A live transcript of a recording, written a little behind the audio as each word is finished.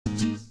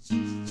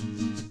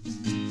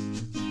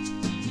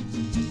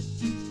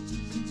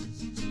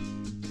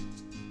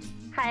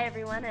Hi,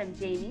 everyone. I'm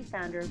Jamie,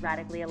 founder of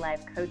Radically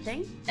Alive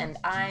Coaching. And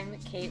I'm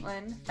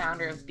Caitlin,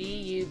 founder of Be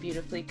You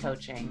Beautifully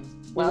Coaching.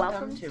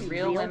 Welcome to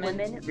Real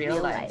Women,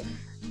 Real Life.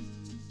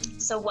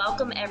 So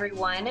welcome,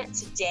 everyone.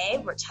 Today,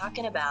 we're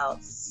talking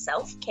about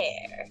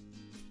self-care.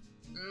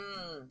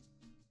 I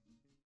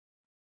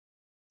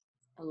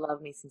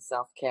love me some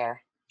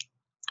self-care.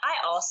 I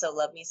also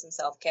love me some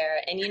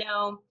self-care. And,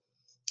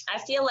 I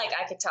feel like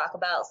I could talk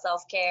about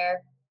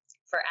self-care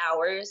for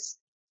hours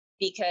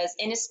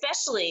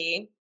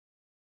especially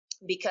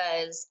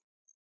because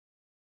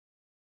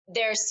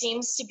there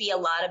seems to be a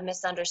lot of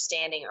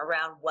misunderstanding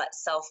around what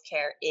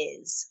self-care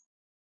is.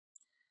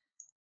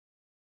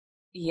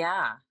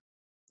 Yeah.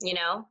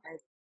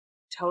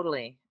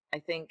 Totally. I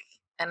think,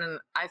 and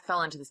I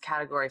fell into this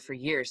category for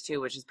years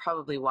too, which is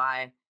probably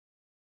why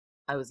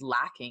I was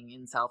lacking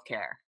in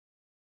self-care,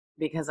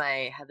 because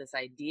I had this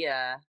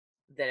idea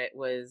that it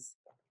was,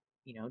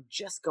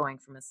 just going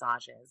for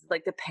massages,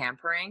 like the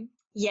pampering.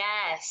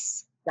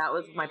 Yes. That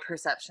was my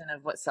perception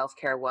of what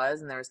self-care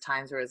was. And there was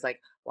times where it was like,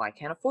 well, I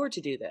can't afford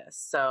to do this,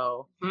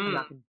 so I'm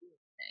not going to do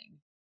anything.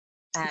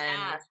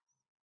 And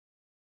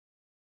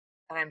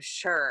I'm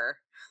sure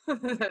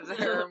that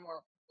there are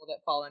more people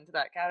that fall into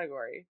that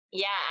category.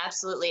 Yeah,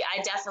 absolutely.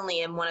 I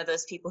definitely am one of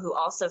those people who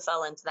also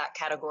fell into that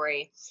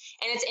category.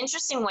 And it's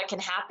interesting what can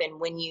happen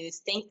when you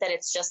think that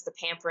it's just the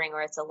pampering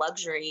or it's a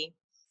luxury.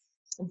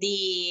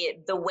 The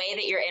way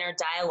that your inner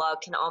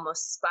dialogue can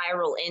almost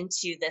spiral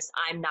into this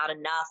I'm not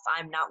enough,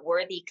 I'm not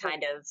worthy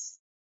kind of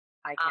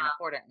I can't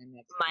afford it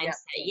mindset.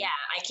 Yeah,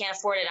 I can't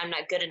afford it. I'm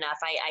not good enough.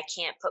 I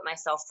can't put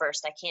myself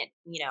first. I can't,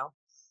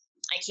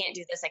 I can't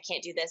do this. I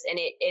can't do this. And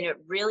it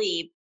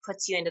really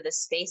puts you into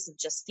this space of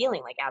just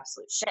feeling like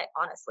absolute shit,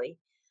 honestly.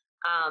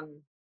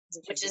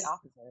 Which is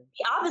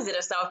the opposite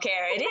of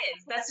self-care. It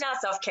is. That's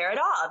not self-care at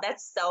all.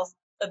 That's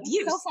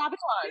self-abuse.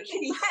 Self-sabotage.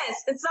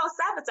 Yes, it's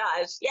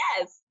self-sabotage.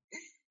 Yes.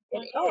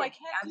 I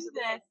can't do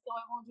this, so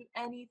I won't do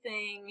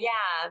anything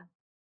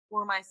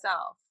for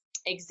myself.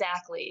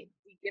 Exactly.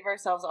 We give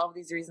ourselves all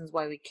these reasons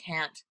why we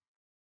can't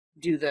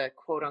do the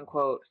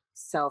quote-unquote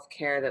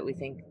self-care that we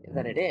think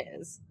that it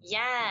is.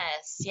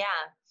 Yes, yeah.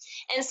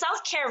 And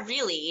self-care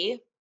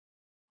really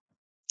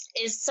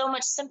is so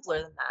much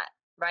simpler than that,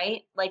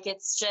 right? Like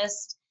it's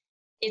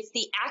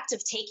the act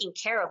of taking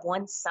care of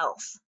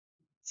oneself.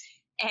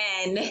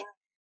 And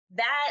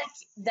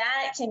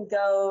that can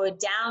go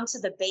down to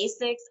the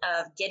basics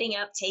of getting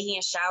up, taking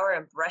a shower,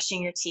 and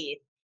brushing your teeth,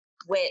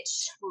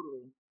 which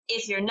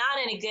if you're not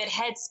in a good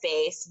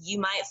headspace, you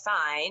might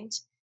find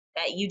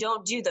that you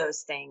don't do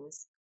those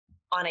things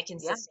on a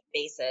consistent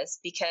basis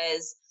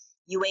because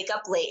you wake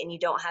up late and you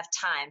don't have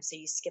time, so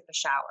you skip a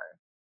shower.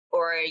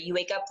 Or you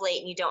wake up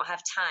late and you don't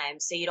have time,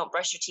 so you don't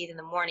brush your teeth in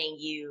the morning.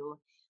 You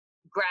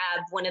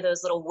grab one of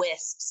those little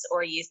wisps,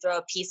 or you throw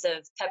a piece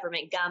of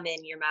peppermint gum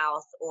in your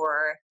mouth,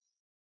 or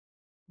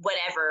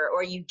whatever,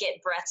 or you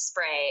get breath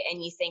spray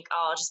and you think,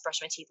 oh, I'll just brush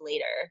my teeth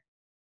later.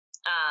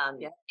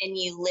 And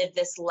you live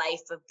this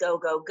life of go,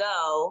 go,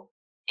 go,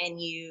 and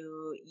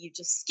you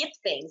just skip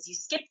things. You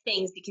skip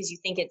things because you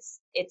think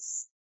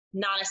it's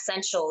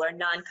non-essential or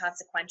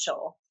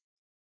non-consequential.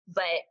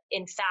 But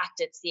in fact,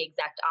 it's the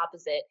exact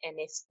opposite. And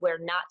if we're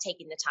not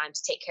taking the time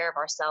to take care of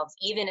ourselves,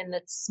 even in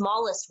the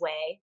smallest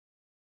way,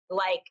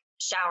 like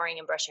showering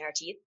and brushing our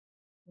teeth,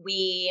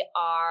 we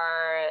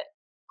are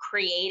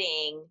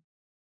creating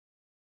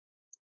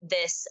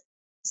this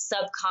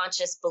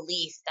subconscious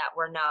belief that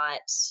we're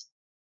not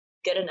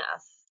good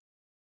enough,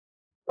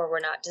 or we're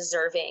not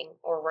deserving,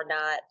 or we're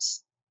not.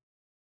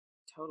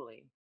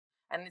 Totally.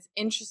 And it's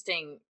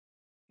interesting.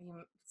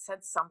 You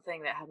said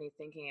something that had me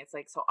thinking. It's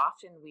like, so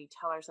often we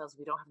tell ourselves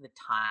we don't have the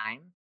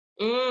time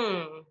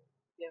to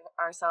give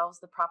ourselves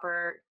the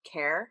proper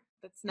care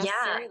that's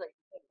necessary. Like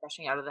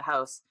brushing out of the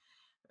house,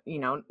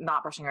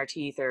 not brushing our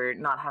teeth, or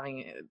not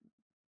having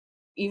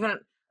even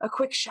a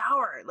quick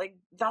shower. Like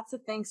that's the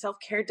thing.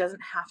 Self-care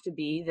doesn't have to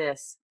be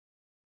this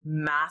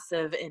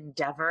massive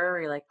endeavor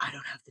where you're like, I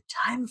don't have the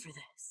time for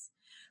this.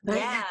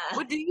 Like,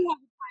 what do you have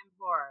the time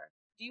for?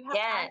 Do you have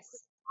time to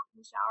in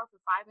the shower for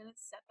 5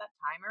 minutes, set that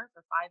timer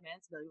for 5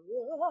 minutes,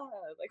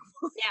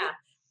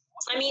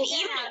 I mean,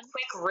 even a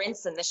quick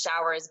rinse in the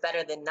shower is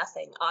better than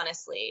nothing,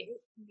 honestly,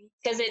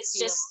 because it's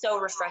just so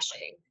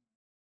refreshing.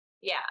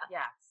 Yes,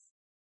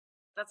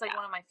 that's like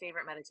one of my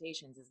favorite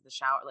meditations is the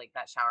shower, like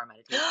that shower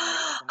meditation.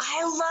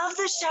 I love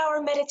the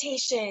shower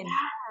meditation.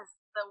 Yes,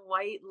 the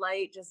white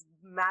light, just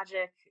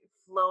magic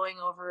flowing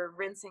over,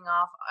 rinsing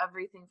off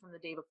everything from the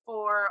day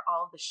before,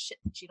 all the shit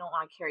that you don't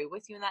want to carry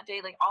with you in that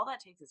day. Like all that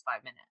takes is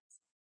 5 minutes.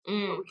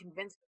 But we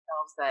convince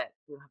ourselves that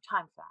we don't have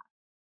time for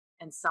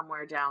that. And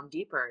somewhere down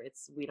deeper,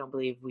 we don't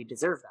believe we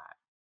deserve that.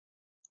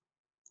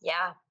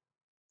 Yeah,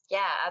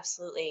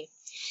 absolutely.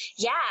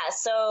 Yeah.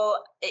 So,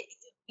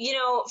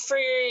 for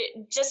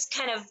just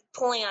kind of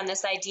pulling on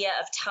this idea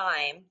of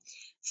time,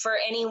 for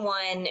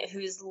anyone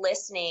who's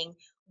listening,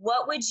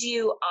 what would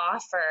you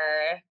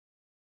offer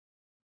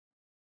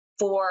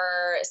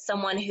for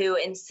someone who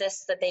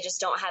insists that they just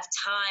don't have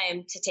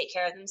time to take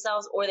care of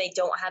themselves, or they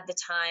don't have the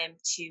time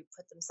to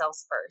put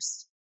themselves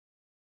first?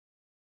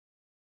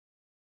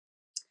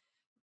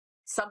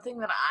 something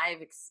that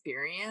I've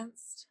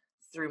experienced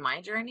through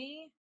my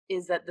journey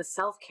is that the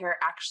self-care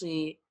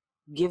actually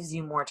gives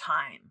you more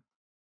time.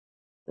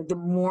 Like the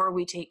more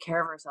we take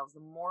care of ourselves, the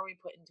more we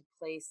put into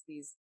place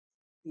these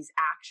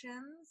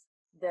actions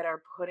that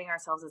are putting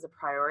ourselves as a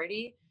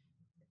priority,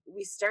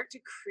 we start to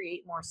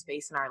create more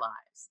space in our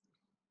lives.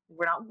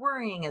 We're not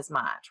worrying as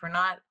much. We're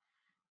not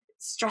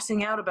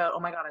stressing out about, oh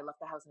my God, I left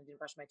the house and I didn't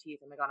brush my teeth.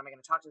 Oh my God, am I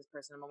going to talk to this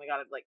person? Oh my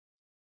God, like,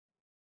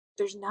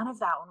 there's none of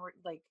that when we're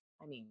like,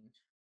 I mean,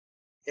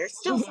 there's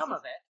still some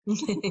of it.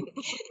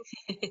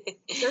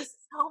 There's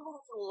so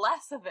much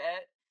less of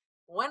it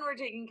when we're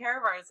taking care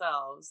of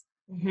ourselves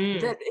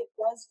that it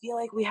does feel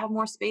like we have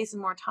more space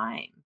and more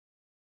time.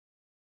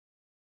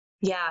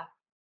 Yeah,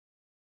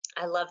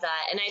 I love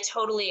that. And I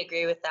totally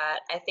agree with that.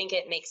 I think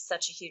it makes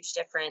such a huge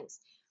difference.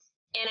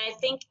 And I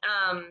think,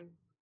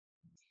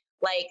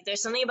 like,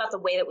 there's something about the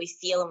way that we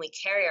feel and we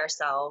carry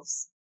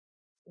ourselves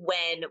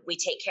when we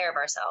take care of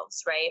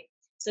ourselves, right?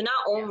 So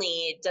not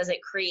only does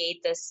it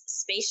create this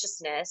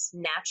spaciousness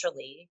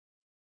naturally,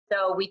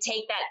 so we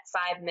take that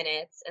 5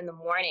 minutes in the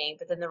morning,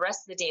 but then the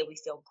rest of the day we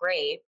feel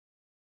great,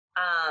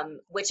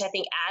 which I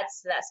think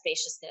adds to that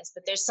spaciousness.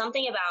 But there's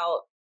something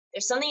about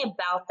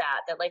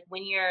that like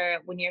when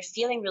you're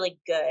feeling really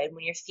good,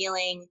 when you're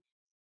feeling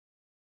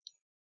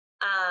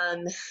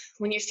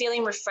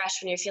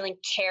refreshed, when you're feeling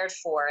cared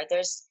for,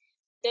 there's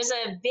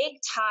a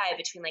big tie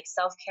between like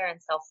self-care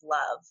and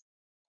self-love.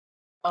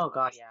 Oh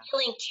God, yeah.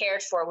 Feeling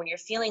cared for, when you're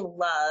feeling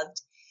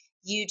loved,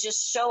 you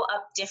just show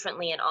up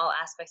differently in all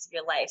aspects of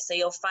your life. So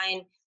you'll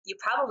find you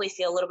probably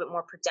feel a little bit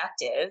more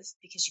productive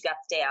because you got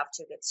the day off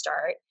to a good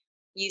start.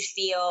 You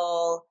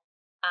feel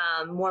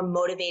more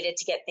motivated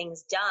to get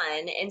things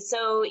done. And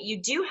so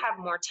you do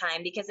have more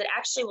time because it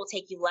actually will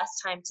take you less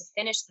time to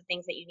finish the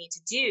things that you need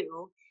to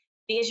do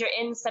because you're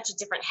in such a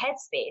different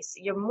headspace.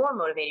 You're more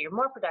motivated, you're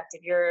more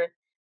productive. You're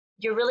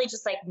really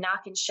just like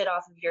knocking shit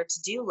off of your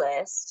to-do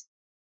list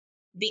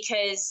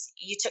because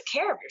you took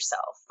care of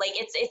yourself. Like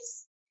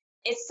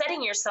it's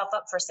setting yourself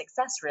up for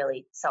success,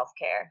 really,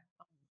 self-care.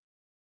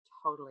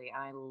 Totally.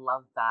 And I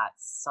love that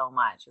so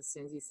much. As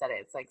soon as you said it,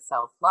 it's like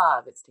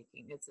self-love.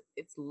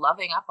 It's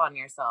loving up on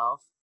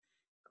yourself.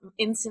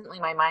 Instantly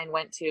my mind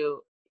went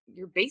to,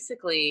 you're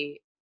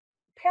basically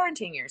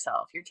parenting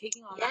yourself. You're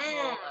taking on that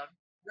role of,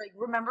 like,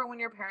 remember when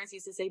your parents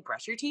used to say,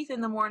 brush your teeth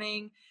in the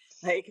morning?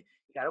 Like,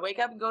 you got to wake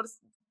up and go to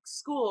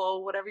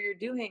school, whatever you're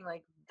doing.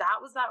 Like, that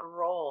was that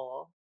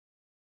role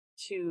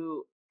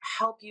to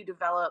help you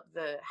develop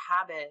the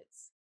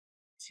habits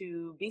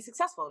to be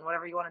successful in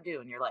whatever you want to do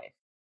in your life.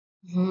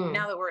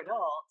 Now that we're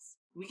adults,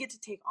 we get to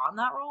take on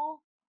that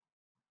role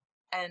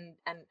and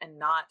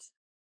not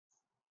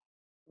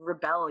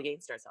rebel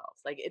against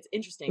ourselves. Like, it's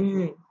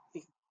interesting.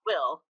 It's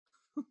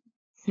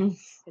a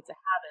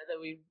habit that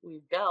we've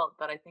built,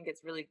 but I think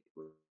it's really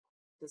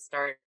to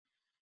start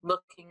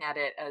looking at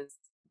it as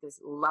this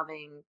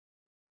loving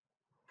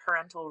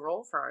parental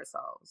role for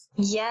ourselves.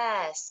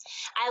 Yes.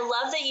 I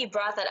love that you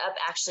brought that up,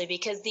 actually,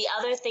 because the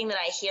other thing that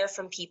I hear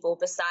from people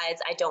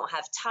besides I don't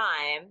have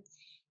time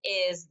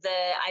is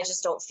I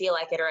just don't feel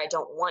like it or I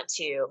don't want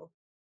to.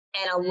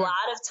 And a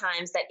lot of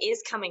times that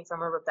is coming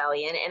from a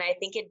rebellion. And I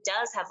think it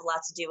does have a lot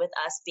to do with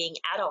us being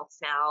adults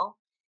now.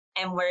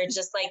 And we're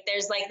just like,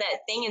 there's like that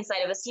thing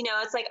inside of us,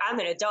 it's like, I'm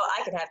an adult.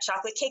 I could have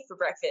chocolate cake for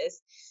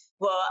breakfast.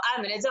 Well,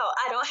 I'm an adult.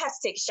 I don't have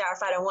to take a shower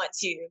if I don't want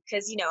to,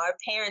 because, our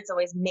parents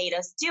always made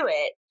us do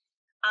it.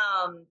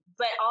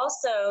 But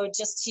also,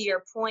 just to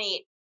your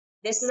point,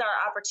 this is our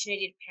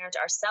opportunity to parent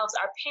ourselves.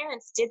 Our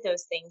parents did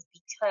those things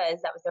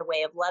because that was their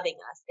way of loving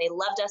us. They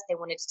loved us. They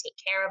wanted to take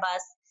care of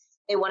us.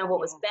 They wanted what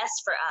was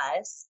best for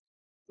us.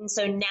 And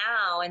so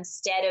now,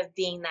 instead of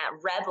being that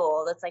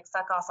rebel that's like,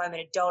 fuck off, I'm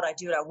an adult, I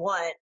do what I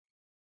want.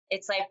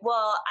 It's like,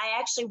 well, I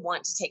actually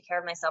want to take care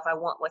of myself. I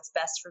want what's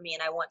best for me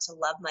and I want to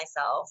love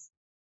myself.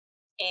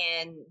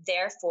 And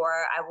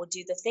therefore, I will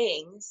do the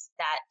things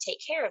that take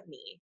care of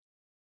me.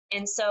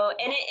 And so,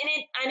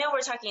 I know we're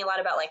talking a lot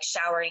about like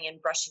showering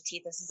and brushing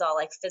teeth. This is all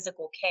like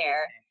physical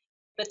care,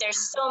 but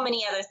there's so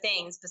many other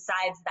things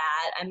besides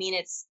that. I mean,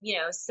 it's,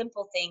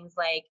 simple things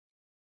like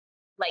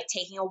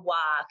taking a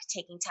walk,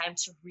 taking time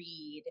to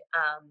read,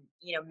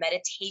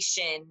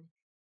 meditation,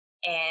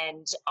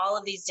 and all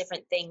of these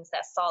different things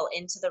that fall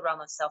into the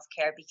realm of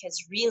self-care,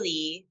 because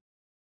really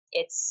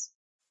it's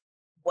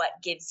what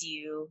gives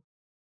you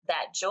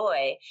that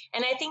joy.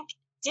 And I think,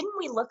 didn't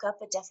we look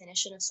up a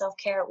definition of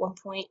self-care at one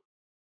point?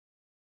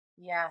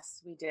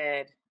 Yes, we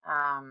did.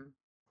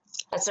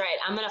 That's right.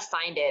 I'm going to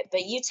find it,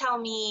 but you tell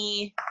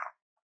me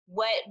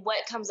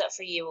what comes up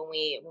for you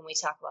when we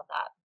talk about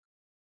that.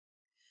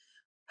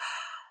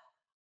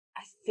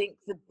 I think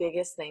the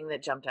biggest thing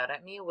that jumped out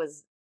at me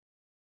was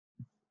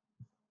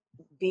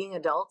being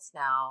adults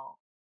now.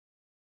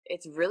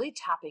 It's really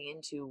tapping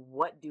into,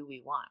 what do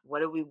we want?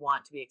 What do we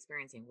want to be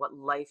experiencing? What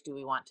life do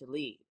we want to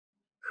lead?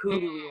 Who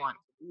do we want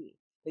to be?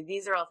 Like,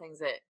 these are all things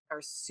that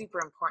are super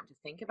important to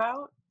think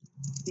about,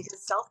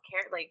 because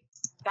self-care, like,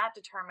 that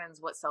determines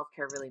what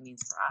self-care really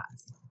means for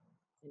us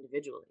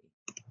individually.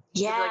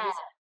 Yeah. Like,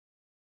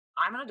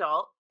 I'm an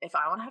adult if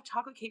I want to have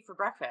chocolate cake for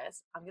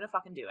breakfast, I'm going to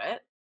fucking do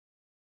it.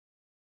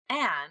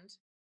 And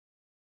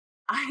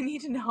I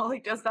need to know,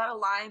 like, does that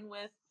align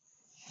with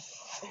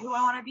who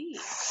I want to be?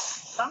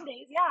 Some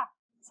days, yeah.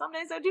 Some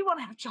days I do want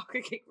to have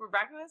chocolate cake for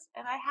breakfast,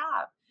 and I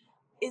have.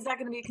 Is that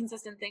going to be a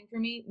consistent thing for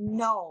me?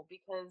 No,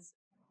 because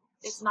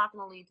it's not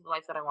going to lead to the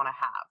life that I want to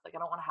have. Like, I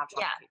don't want to have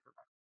chocolate cake for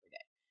breakfast every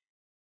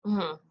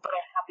day. But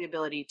I have the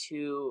ability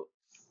to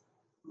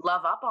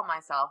love up on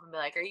myself and be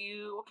like,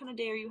 what kind of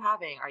day are you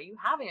having? Are you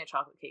having a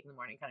chocolate cake in the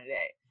morning kind of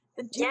day?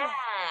 Then do it.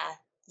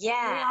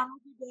 Carry on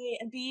with your day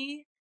and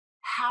be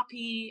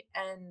happy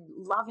and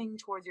loving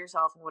towards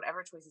yourself and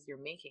whatever choices you're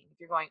making. If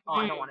you're going,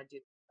 I don't want to do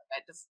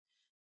that, just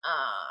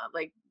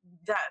like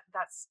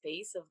that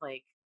space of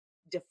like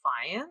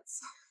defiance,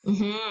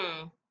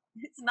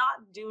 it's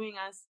not doing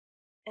us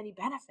any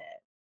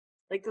benefit.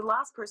 Like the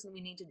last person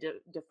we need to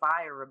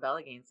defy or rebel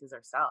against is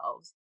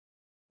ourselves.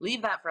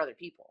 Leave that for other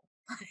people.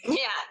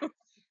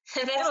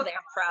 That's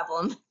their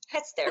problem.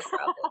 That's their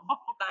problem.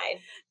 Fine.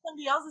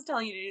 Somebody else is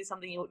telling you to do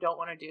something you don't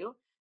want to do.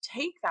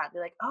 Take that. Be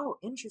like, oh,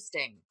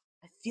 interesting.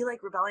 I feel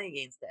like rebelling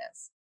against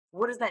this.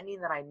 What does that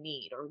mean that I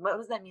need? Or what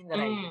does that mean that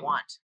I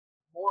want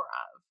more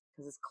of?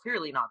 Because it's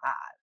clearly not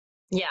that.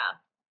 Yeah.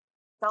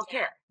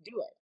 Self-care. Do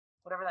it.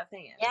 Whatever that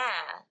thing is.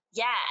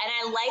 Yeah. And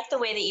I like the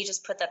way that you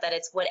just put that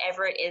it's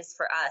whatever it is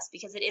for us,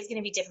 because it is going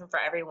to be different for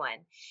everyone.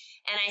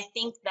 And I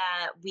think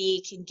that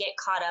we can get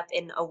caught up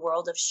in a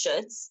world of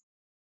shoulds.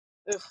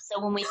 Ugh.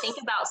 So when we think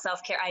about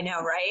self-care, I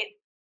know, right?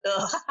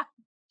 Ugh.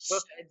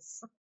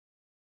 Shoulds.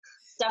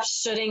 Stop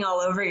shoulding all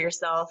over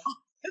yourself.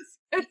 It's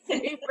a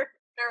favorite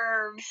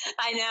term.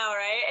 I know,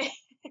 right?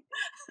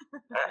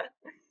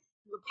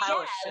 The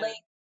pile of shit.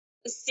 Like,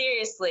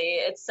 seriously,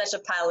 it's such a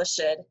pile of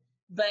shit.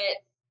 But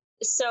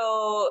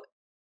so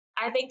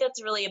I think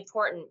that's really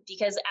important,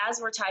 because as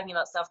we're talking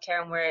about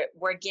self-care and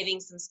we're giving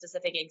some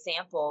specific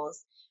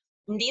examples,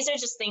 these are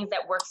just things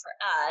that work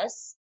for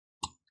us.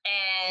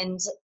 And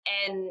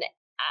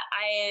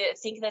I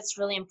think that's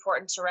really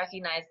important to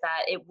recognize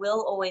that it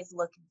will always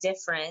look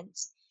different.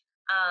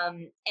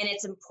 And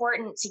it's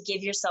important to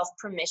give yourself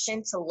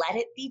permission to let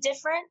it be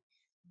different,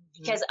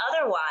 because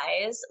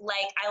otherwise,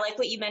 like, I like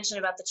what you mentioned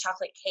about the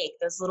chocolate cake,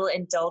 those little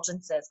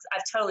indulgences.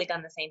 I've totally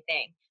done the same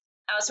thing.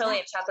 I was totally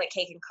have chocolate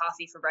cake and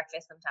coffee for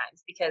breakfast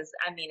sometimes, because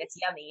I mean, it's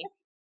yummy.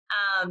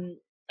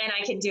 And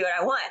I can do what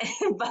I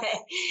want.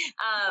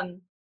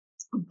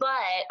 But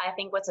I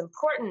think what's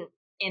important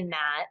in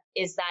that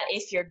is that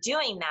if you're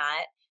doing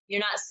that, you're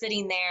not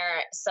sitting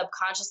there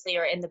subconsciously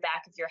or in the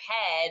back of your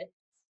head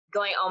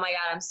going, oh my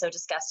God, I'm so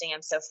disgusting.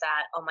 I'm so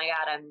fat. Oh my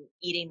God, I'm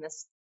eating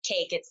this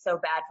cake. It's so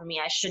bad for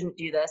me. I shouldn't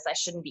do this. I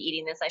shouldn't be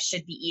eating this. I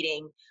should be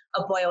eating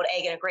a boiled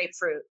egg and a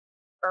grapefruit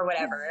or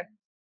whatever.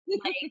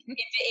 Like,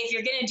 if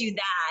you're going to do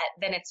that,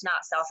 then it's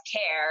not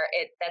self-care.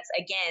 That's,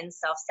 again,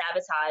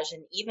 self-sabotage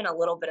and even a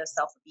little bit of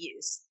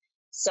self-abuse.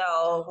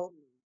 So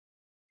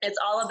it's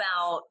all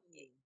about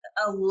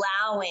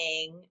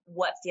allowing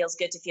what feels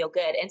good to feel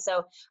good. And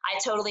so I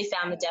totally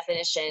found the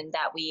definition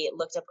that we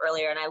looked up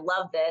earlier, and I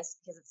love this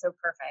because it's so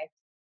perfect.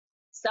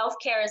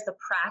 Self-care is the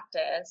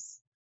practice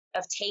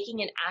of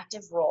taking an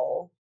active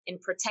role in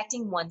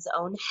protecting one's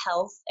own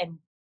health and,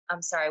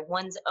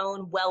 one's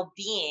own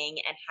well-being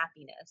and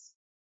happiness.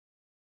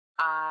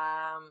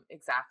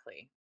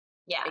 Exactly.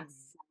 Yeah.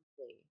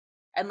 Exactly.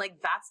 And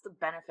like, that's the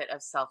benefit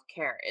of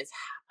self-care is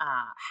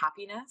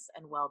happiness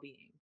and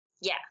well-being.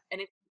 Yeah.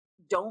 And if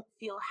you don't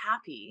feel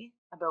happy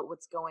about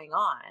what's going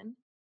on,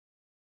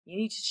 you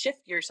need to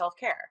shift your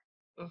self-care.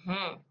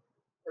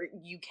 Or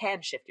you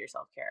can shift your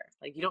self-care.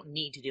 Like, you don't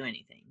need to do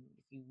anything.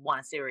 If you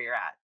want to stay where you're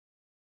at,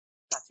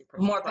 that's your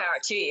personal more power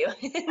to you.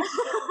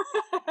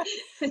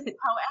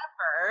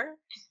 However,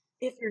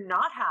 if you're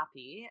not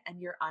happy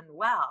and you're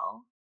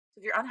unwell, so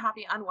if you're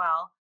unhappy,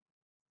 unwell,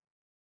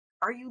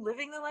 are you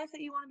living the life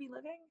that you want to be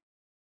living?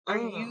 Are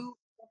you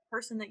the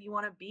person that you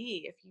want to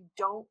be? If you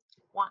don't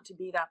want to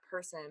be that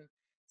person,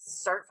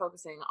 start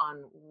focusing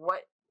on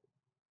what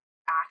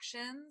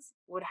actions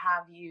would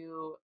have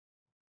you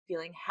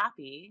feeling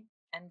happy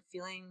and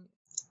feeling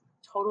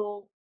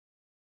total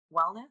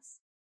wellness.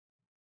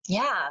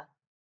 Yeah.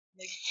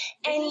 Like,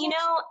 and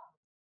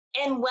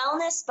and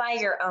wellness by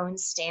your own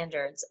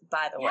standards,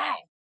 by the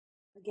way.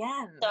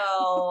 Again.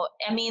 So,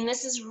 I mean,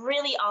 this is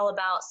really all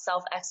about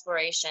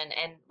self-exploration.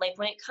 And like,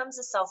 when it comes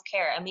to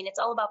self-care, I mean, it's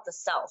all about the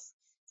self.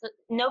 So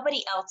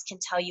nobody else can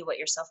tell you what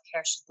your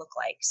self-care should look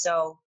like.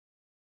 So,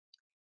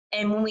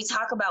 and when we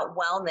talk about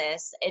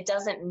wellness, it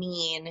doesn't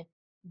mean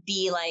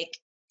be like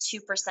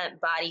 2%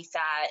 body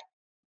fat,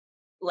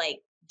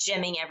 like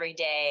gymming every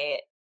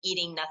day,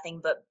 eating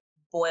nothing but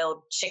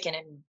boiled chicken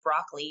and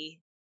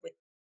broccoli with,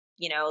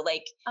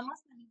 like.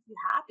 Unless that makes you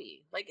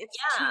happy. Like, it's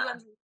too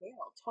ends of the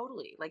scale.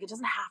 Totally. Like, it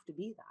doesn't have to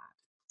be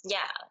that. Yeah.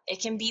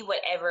 It can be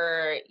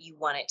whatever you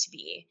want it to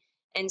be.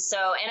 And so,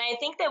 and I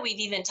think that we've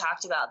even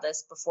talked about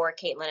this before,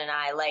 Caitlin and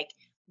I, like,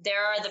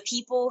 there are the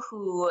people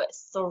who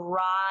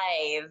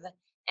thrive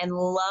and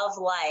love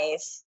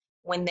life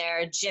when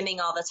they're gymming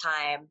all the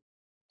time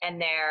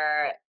and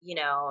they're,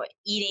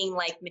 eating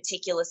like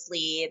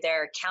meticulously,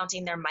 they're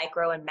counting their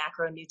micro and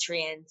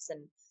macronutrients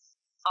and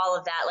all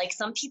of that. Like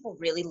some people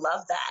really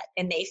love that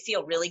and they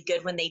feel really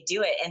good when they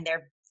do it and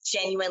they're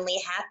genuinely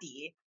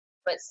happy.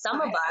 But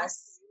some of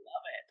us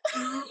love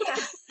it.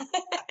 Yeah.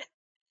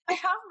 I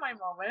have my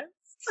moments.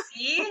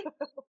 See?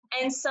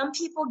 And some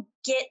people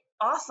get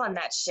off on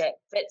that shit.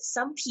 But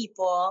some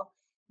people,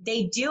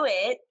 they do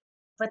it,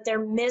 but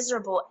they're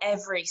miserable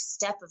every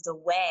step of the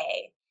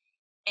way.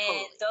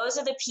 And those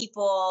are the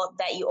people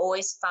that you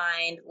always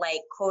find, like,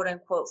 quote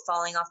unquote,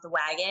 falling off the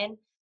wagon,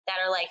 that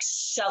are like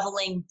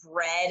shoveling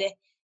bread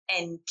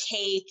and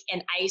cake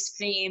and ice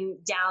cream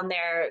down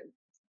their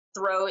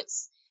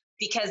throats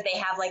because they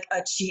have like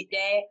a cheat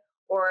day,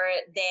 or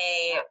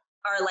they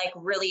are like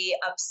really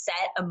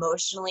upset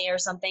emotionally or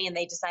something and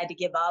they decide to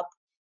give up.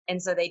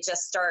 And so they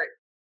just start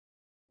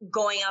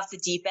going off the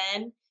deep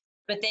end.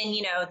 But then,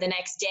 the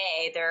next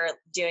day they're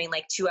doing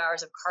like 2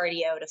 hours of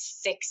cardio to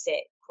fix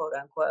it, quote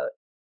unquote.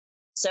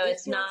 So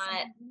it's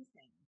not,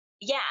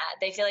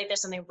 they feel like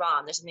there's something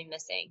wrong. There's something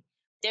missing.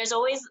 There's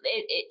always,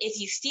 if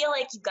you feel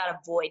like you've got a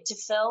void to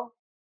fill,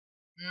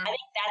 I think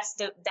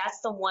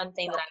that's the one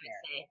thing self-care. That I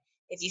would say.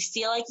 If you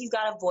feel like you've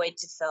got a void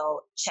to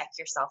fill, check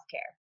your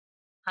self-care.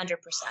 100%.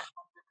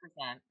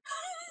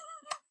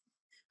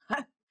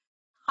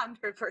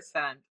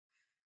 100%.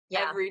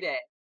 Yeah. Every day,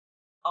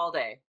 all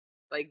day.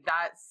 Like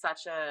that's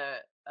such a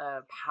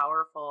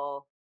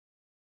powerful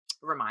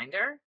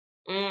reminder.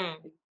 When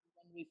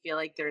we feel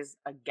like there's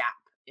a gap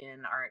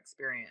in our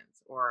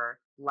experience or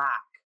lack,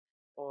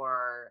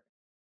 or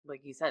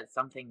like you said,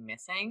 something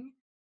missing.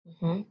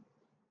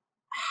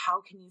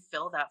 How can you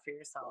fill that for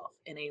yourself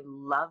in a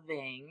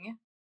loving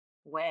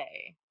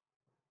way?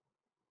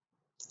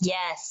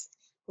 Yes.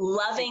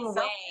 Loving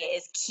way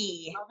is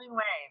key. Loving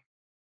way.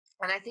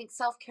 And I think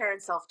self-care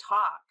and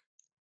self-talk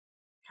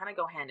kind of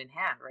go hand in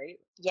hand, right?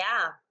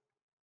 Yeah.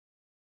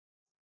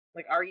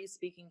 Like, are you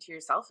speaking to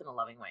yourself in a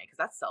loving way? Because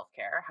that's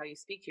self-care. How you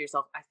speak to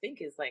yourself, I think,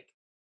 is like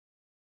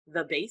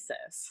the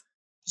basis.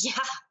 Yeah.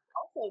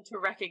 Also to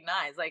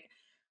recognize, like,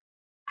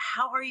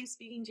 how are you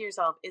speaking to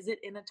yourself? Is it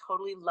in a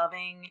totally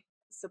loving,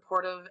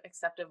 supportive,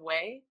 acceptive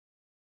way?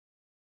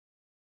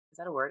 Is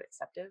that a word,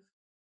 acceptive?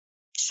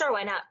 Sure,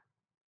 why not?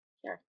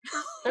 Sure.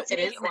 It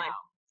is now.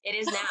 It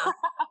is now.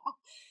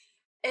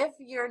 If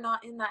you're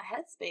not in that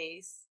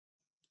headspace,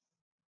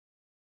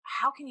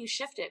 how can you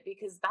shift it?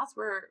 Because that's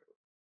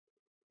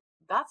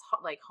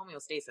like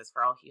homeostasis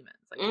for all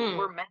humans. Like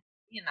we're meant to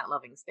be in that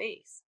loving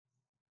space.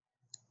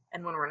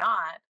 And when we're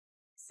not,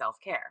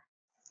 self-care.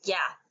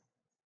 Yeah,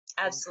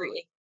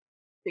 absolutely.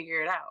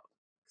 Figure it out.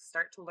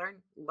 Start to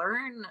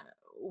learn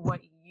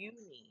what you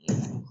need.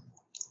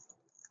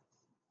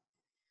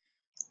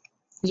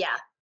 Yeah.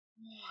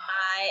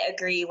 I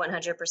agree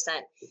 100%.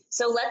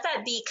 So let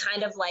that be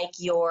kind of like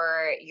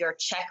your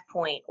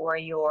checkpoint, or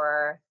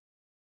your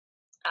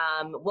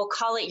we'll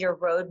call it your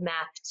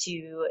roadmap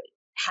to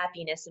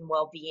happiness and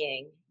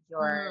well-being,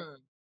 your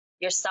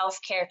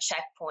self-care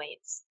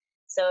checkpoints.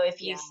 So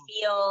if you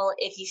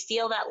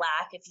feel that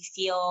lack, if you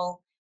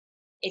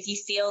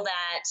feel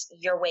that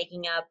you're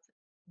waking up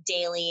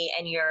daily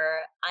and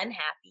you're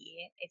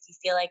unhappy, if you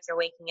feel like you're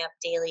waking up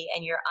daily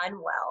and you're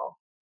unwell,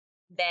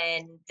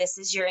 then this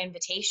is your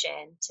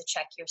invitation to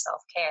check your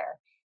self-care.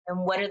 And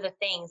what are the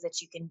things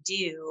that you can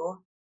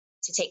do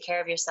to take care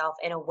of yourself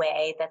in a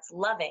way that's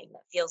loving,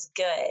 that feels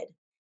good?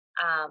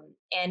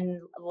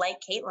 And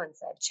like Caitlin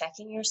said,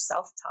 checking your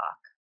self-talk,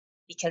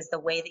 because the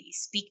way that you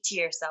speak to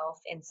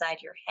yourself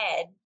inside your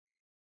head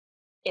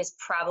is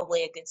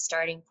probably a good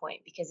starting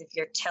point. Because if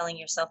you're telling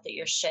yourself that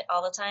you're shit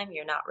all the time,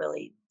 you're not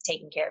really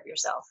taking care of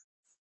yourself.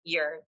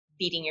 You're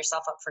beating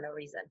yourself up for no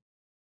reason.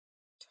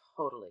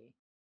 Totally.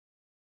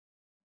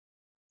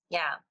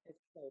 Yeah.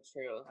 It's so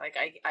true. Like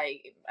I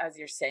as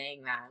you're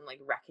saying that, I'm like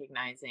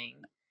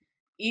recognizing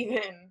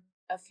even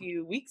a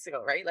few weeks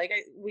ago, right? Like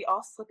we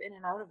all slip in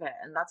and out of it,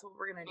 and that's what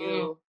we're going to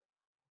do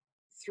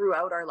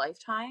throughout our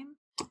lifetime.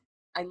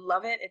 I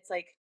love it. It's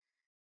like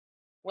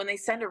when they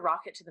send a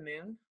rocket to the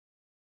moon,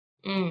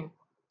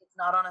 it's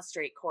not on a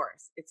straight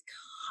course. It's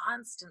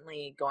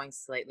constantly going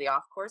slightly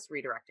off course,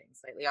 redirecting,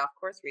 slightly off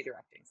course,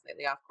 redirecting,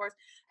 slightly off course.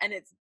 And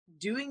it's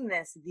doing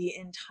this the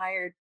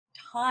entire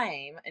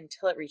time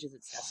until it reaches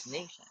its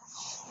destination.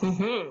 That's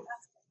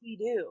what we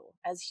do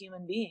as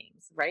human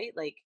beings, right?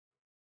 Like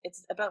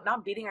it's about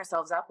not beating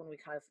ourselves up when we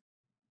kind of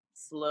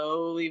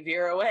slowly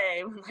veer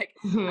away. Like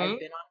I've been on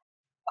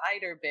a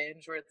cider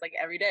binge where it's like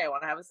every day I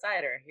want to have a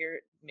cider,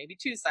 here maybe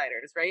 2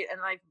 ciders, right?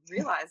 And I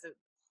realized that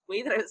the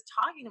way that I was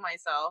talking to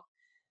myself,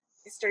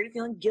 I started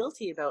feeling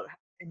guilty about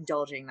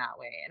indulging that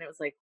way. And it was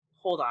like,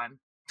 hold on.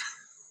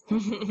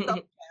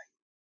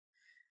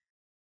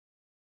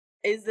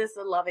 Is this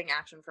a loving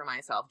action for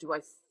myself? Do I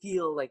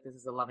feel like this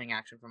is a loving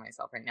action for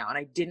myself right now? And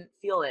I didn't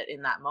feel it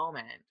in that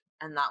moment.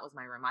 And that was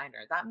my reminder.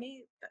 That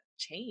may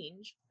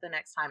change the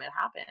next time it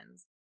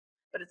happens.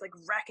 But it's like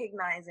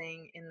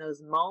recognizing in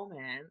those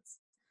moments,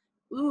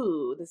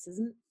 ooh, this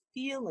isn't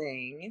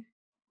feeling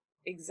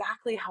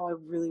exactly how I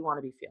really want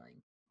to be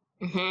feeling.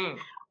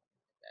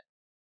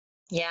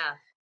 Yeah.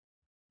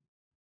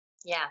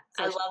 Yeah.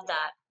 So I love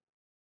that.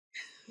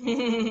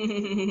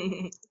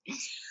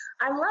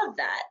 I love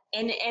that.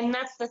 And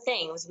that's the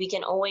thing, is we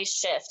can always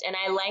shift. And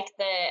I like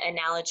the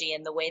analogy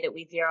and the way that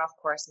we veer off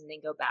course and then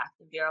go back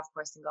and veer off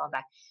course and go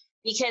back.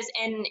 Because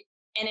and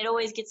it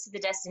always gets to the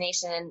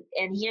destination.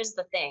 And here's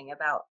the thing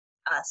about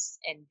us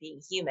and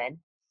being human.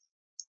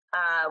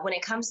 When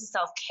it comes to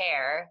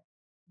self-care,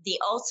 the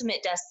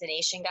ultimate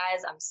destination,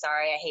 guys, I'm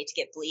sorry, I hate to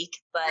get bleak,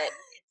 but it's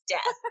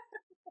death.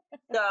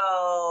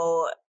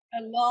 So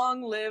a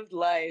long-lived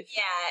life.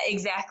 Yeah,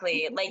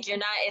 exactly. Like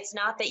it's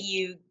not that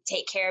you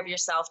take care of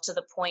yourself to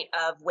the point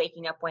of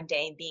waking up one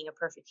day and being a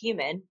perfect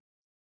human.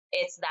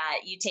 It's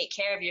that you take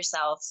care of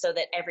yourself so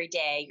that every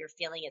day you're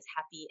feeling as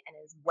happy and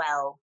as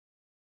well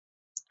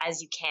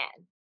as you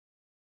can.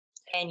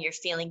 And you're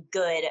feeling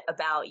good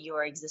about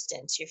your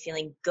existence. You're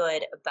feeling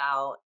good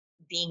about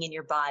being in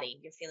your body.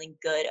 You're feeling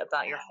good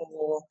about your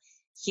whole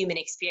human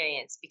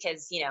experience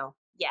because,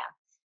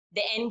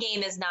 the end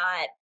game is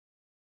not,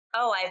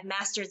 oh, I've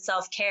mastered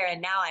self-care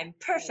and now I'm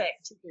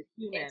perfect. Super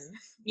human.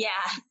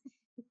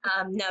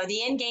 No,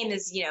 the end game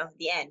is,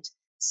 the end.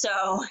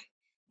 So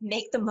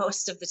make the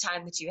most of the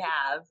time that you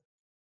have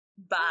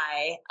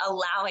by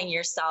allowing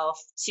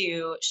yourself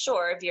to,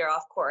 sure, veer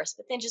off course,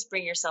 but then just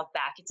bring yourself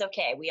back. It's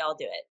okay. We all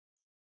do it.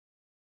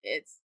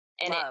 It's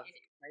love,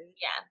 right?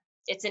 Yeah.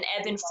 It's an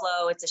ebb and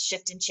flow. It's a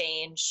shift and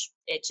change.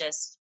 It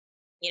just,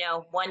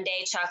 one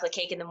day chocolate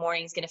cake in the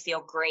morning is going to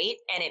feel great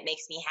and it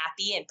makes me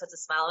happy and puts a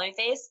smile on my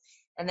face.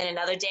 And then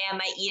another day I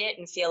might eat it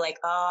and feel like,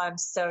 oh, I'm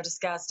so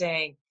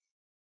disgusting.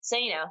 So,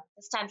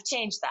 it's time to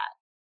change that.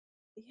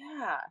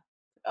 Yeah.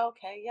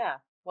 Okay. Yeah.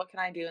 What can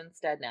I do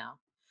instead now?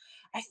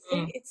 I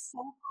think it's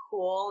so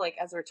cool, like,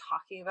 as we're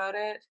talking about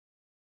it,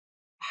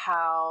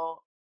 how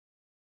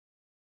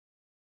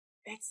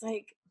it's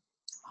like,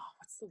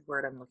 what's the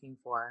word I'm looking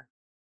for?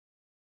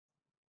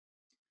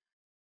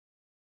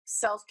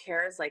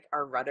 Self-care is like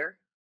our rudder.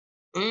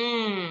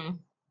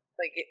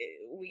 Like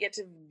we get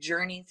to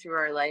journey through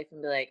our life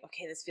and be like,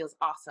 okay, this feels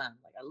awesome.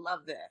 Like, I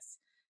love this.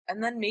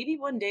 And then maybe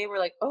one day we're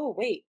like, oh,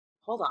 wait,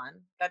 hold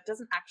on. That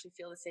doesn't actually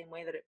feel the same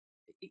way that it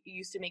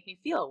used to make me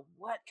feel.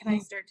 What can I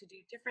start to do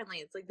differently?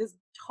 It's like this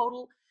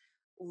total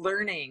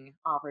learning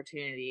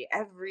opportunity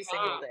every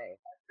single day,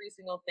 every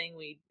single thing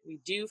we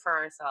do for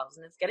ourselves.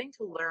 And it's getting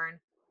to learn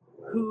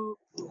who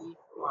we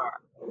are.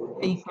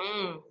 We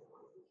can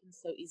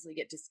so easily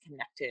get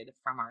disconnected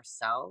from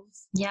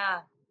ourselves. Yeah.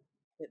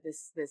 That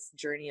this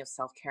journey of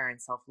self-care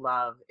and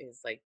self-love is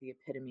like the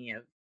epitome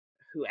of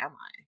who am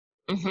I?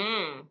 Yeah. Who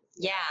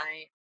am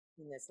I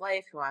in this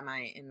life? Who am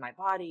I in my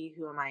body?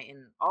 Who am I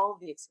in all of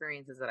the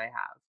experiences that I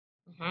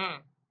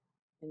have?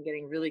 And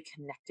getting really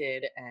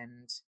connected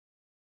and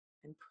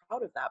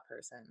proud of that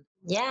person.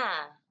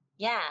 Yeah.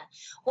 Yeah.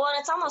 Well, and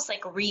it's almost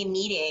like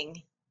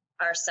re-meeting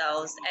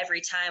ourselves every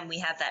time we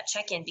have that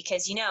check-in,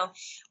 because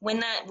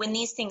when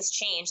these things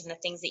change and the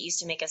things that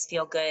used to make us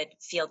feel good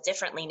feel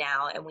differently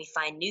now, and we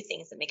find new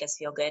things that make us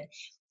feel good,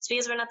 it's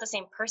because we're not the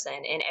same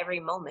person in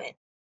every moment.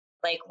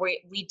 Like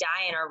we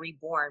die and are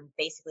reborn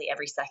basically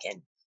every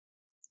second.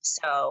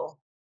 So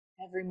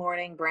every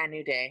morning, brand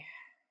new day.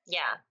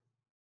 Yeah.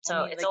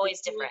 So it's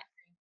always different.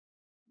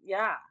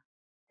 Yeah.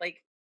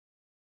 Like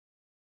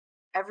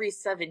every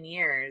 7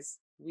 years,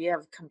 we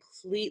have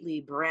completely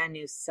brand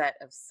new set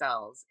of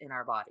cells in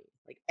our body.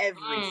 Like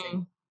every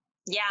single.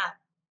 Yeah.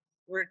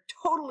 We're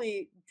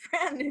totally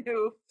brand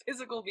new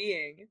physical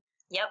being.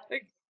 Yep.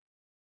 Like,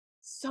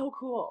 so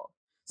cool.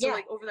 So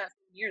like over that 7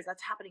 years,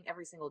 that's happening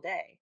every single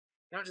day.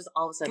 You don't just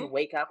all of a sudden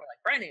wake up and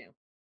like brand new.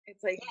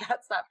 It's like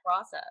that's that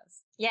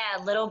process. Yeah,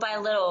 little by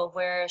little,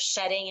 we're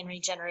shedding and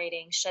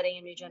regenerating.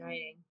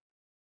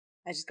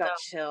 I just got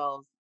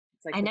chills.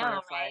 It's like I know,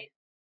 butterfly. right?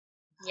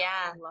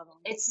 Yeah. I love them.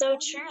 It's so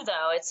true,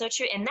 though. It's so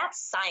true. And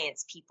that's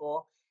science,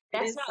 people.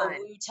 That's not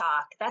woo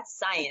talk. That's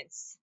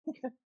science.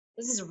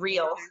 This is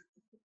real.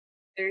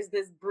 There's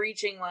this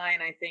breaching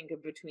line, I think,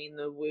 between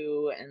the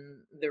woo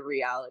and the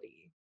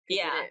reality.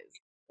 Yeah. It is.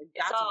 Like,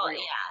 that's all real.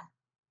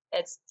 Yeah.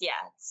 It's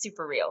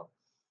super real.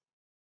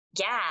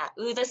 Yeah.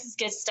 Ooh, this is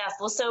good stuff.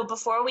 Well, so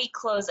before we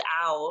close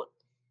out,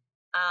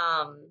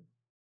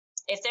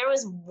 if there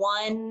was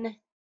one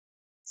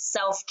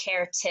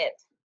self-care tip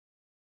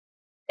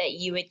that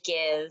you would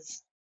give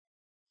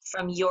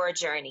from your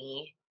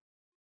journey,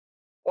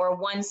 or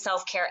one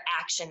self-care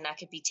action that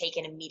could be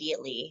taken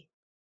immediately,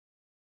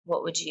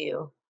 what would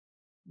you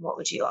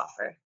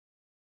offer?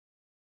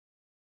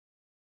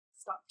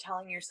 Stop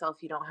telling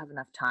yourself you don't have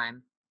enough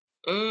time.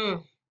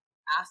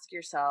 Ask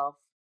yourself,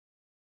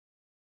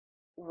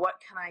 what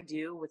can I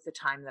do with the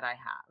time that I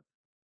have?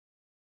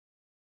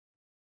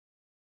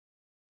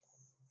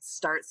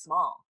 Start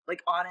small.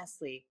 Like,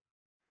 honestly,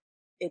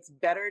 it's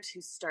better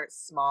to start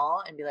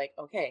small and be like,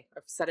 okay,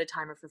 I've set a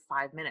timer for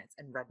 5 minutes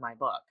and read my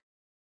book.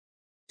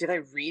 Did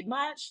I read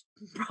much?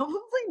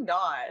 Probably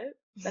not.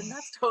 And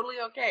that's totally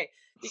okay,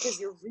 because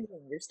you're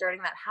reading, you're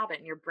starting that habit,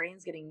 and your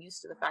brain's getting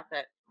used to the fact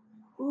that,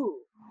 ooh,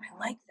 I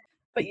like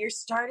that. but you're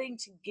starting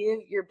to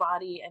give your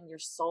body and your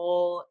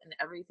soul and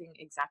everything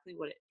exactly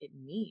what it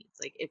needs.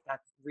 Like if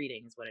that's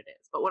reading is what it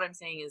is. But what I'm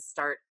saying is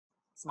start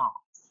small,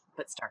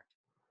 but start.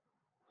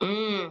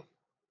 And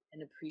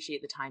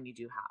appreciate the time you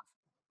do have.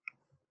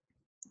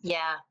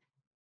 Yeah.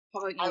 How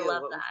about you? I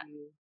love that.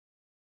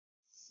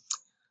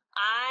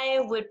 I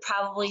would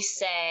probably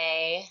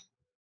say,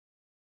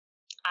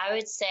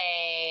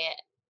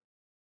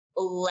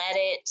 let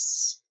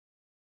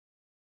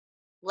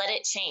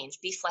it change.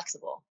 Be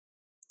flexible.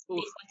 Ooh.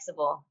 Be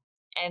flexible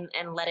and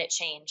let it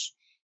change.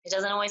 It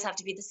doesn't always have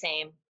to be the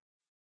same.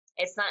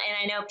 It's not, and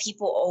I know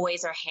people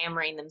always are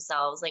hammering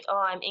themselves like, oh,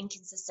 I'm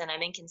inconsistent.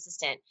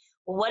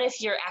 Well, what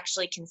if you're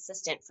actually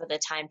consistent for the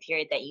time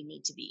period that you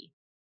need to be?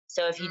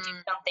 So if you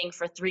do something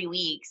for 3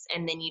 weeks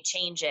and then you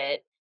change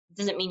it, it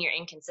doesn't mean you're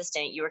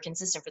inconsistent. You were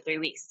consistent for 3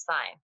 weeks. It's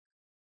fine.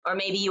 Or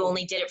maybe you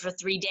only did it for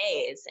 3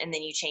 days and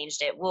then you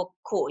changed it. Well,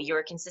 cool. You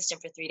were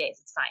consistent for 3 days.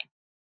 It's fine.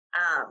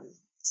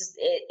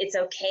 It's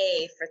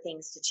okay for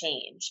things to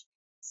change.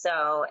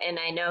 So, and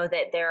I know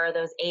that there are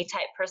those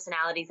A-type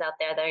personalities out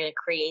there that are going to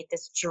create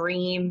this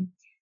dream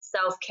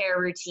self-care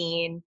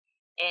routine,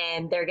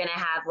 and they're going to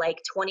have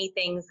like 20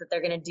 things that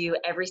they're going to do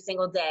every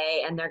single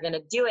day, and they're going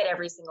to do it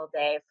every single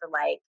day for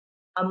like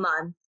a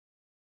month,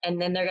 and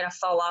then they're going to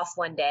fall off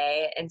one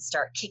day and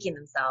start kicking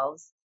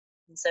themselves.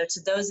 And so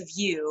to those of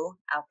you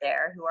out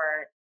there who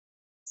are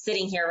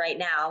sitting here right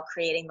now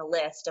creating the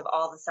list of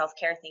all the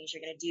self-care things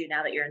you're going to do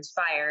now that you're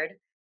inspired,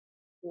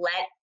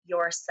 let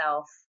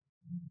yourself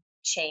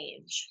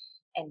change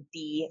and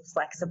be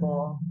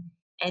flexible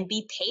and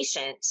be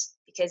patient,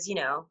 because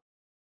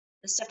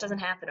this stuff doesn't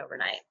happen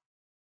overnight.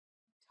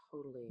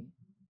 Totally.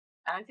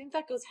 And I think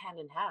that goes hand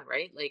in hand,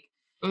 right? Like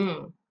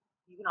you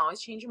can always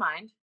change your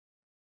mind.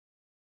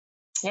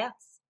 Yeah,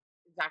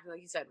 exactly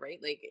like you said, right?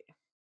 Like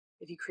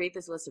if you create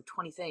this list of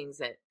 20 things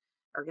that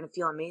are going to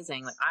feel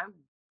amazing, like I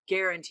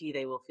guarantee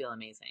they will feel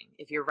amazing.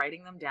 If you're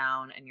writing them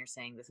down and you're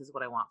saying, this is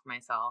what I want for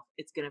myself,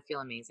 it's going to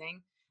feel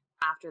amazing.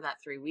 After that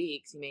 3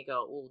 weeks, you may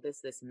go, oh,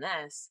 this, and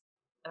this.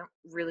 I don't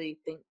really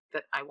think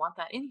that I want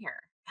that in here.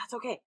 That's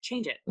okay.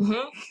 Change it.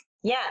 Mm-hmm.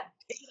 Yeah.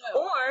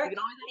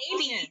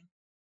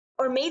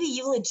 Or maybe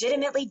you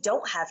legitimately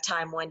don't have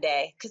time one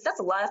day, because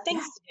that's a lot of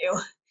things to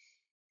do.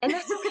 And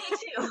that's okay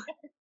too.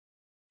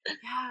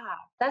 Yeah.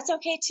 That's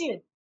okay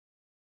too.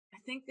 I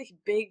think the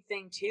big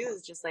thing too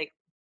is just like,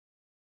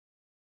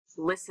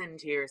 listen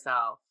to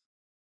yourself.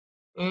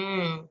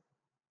 Listen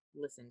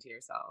to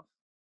yourself.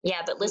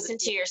 Yeah, but listen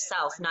to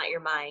yourself, not your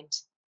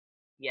mind.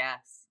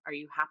 Yes. Are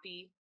you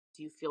happy?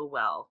 Do you feel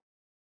well?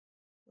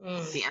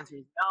 The answer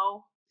is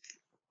no.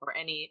 Or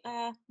any,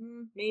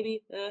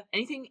 maybe,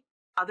 anything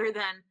other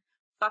than,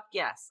 fuck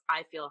yes,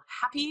 I feel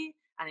happy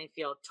and I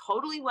feel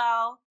totally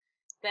well,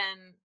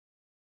 then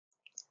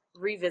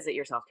revisit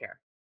your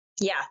self-care.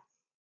 Yeah,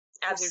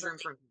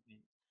 absolutely.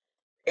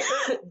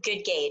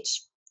 Good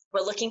gauge.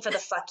 We're looking for the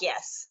fuck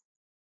yes.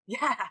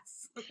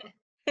 Yes.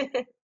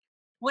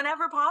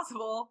 Whenever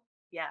possible.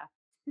 Yeah.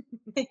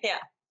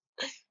 Yeah.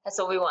 That's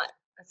what we want.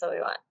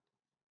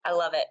 I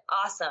love it.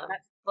 Awesome.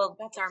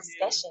 That's our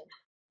discussion.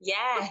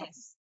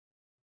 Yes.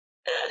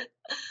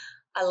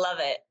 I love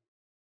it.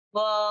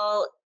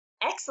 Well,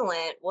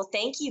 excellent. Well,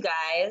 thank you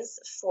guys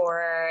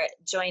for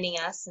joining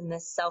us in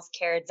this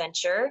self-care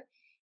adventure,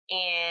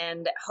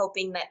 and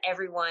hoping that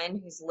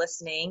everyone who's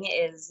listening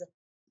is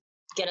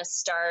going to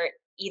start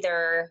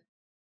either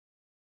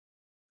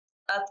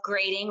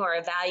upgrading or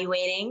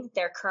evaluating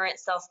their current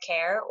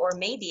self-care, or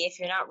maybe if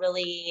you're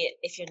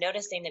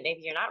noticing that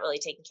maybe you're not really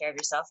taking care of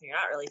yourself and you're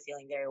not really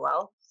feeling very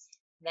well,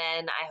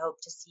 then I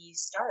hope to see you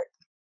start.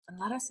 And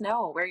let us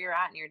know where you're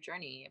at in your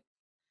journey.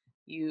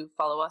 You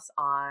follow us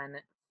on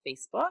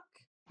Facebook.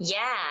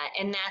 Yeah,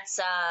 and that's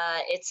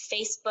it's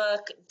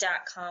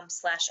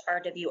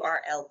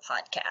facebook.com/RWRL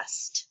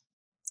podcast.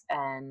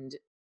 And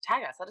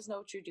tag us. Let us know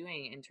what you're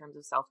doing in terms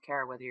of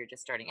self-care, whether you're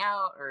just starting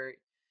out or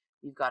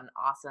you've got an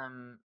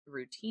awesome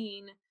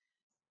routine.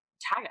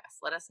 Tag us.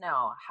 Let us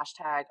know.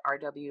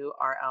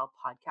 #RWRL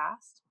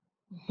podcast.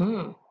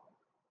 Mm-hmm.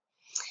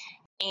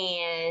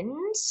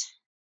 And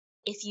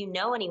if you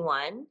know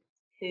anyone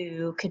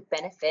who could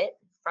benefit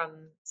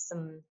from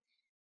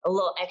a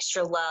little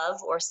extra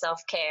love or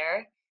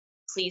self-care,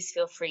 please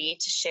feel free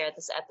to share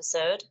this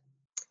episode.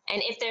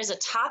 And if there's a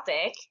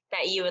topic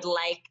that you would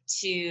like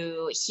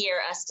to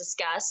hear us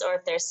discuss, or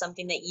if there's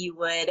something that you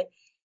would,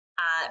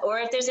 or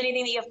if there's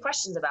anything that you have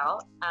questions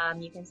about,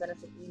 you can send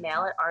us an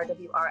email at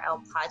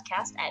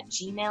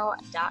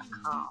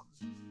rwrlpodcast@gmail.com.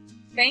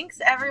 Thanks,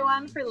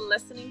 everyone, for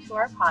listening to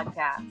our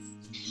podcast.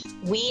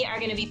 We are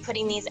going to be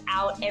putting these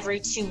out every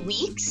 2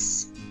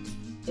 weeks.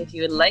 If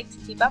you would like to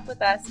keep up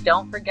with us,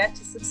 don't forget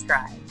to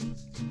subscribe.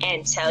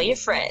 And tell your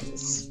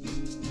friends.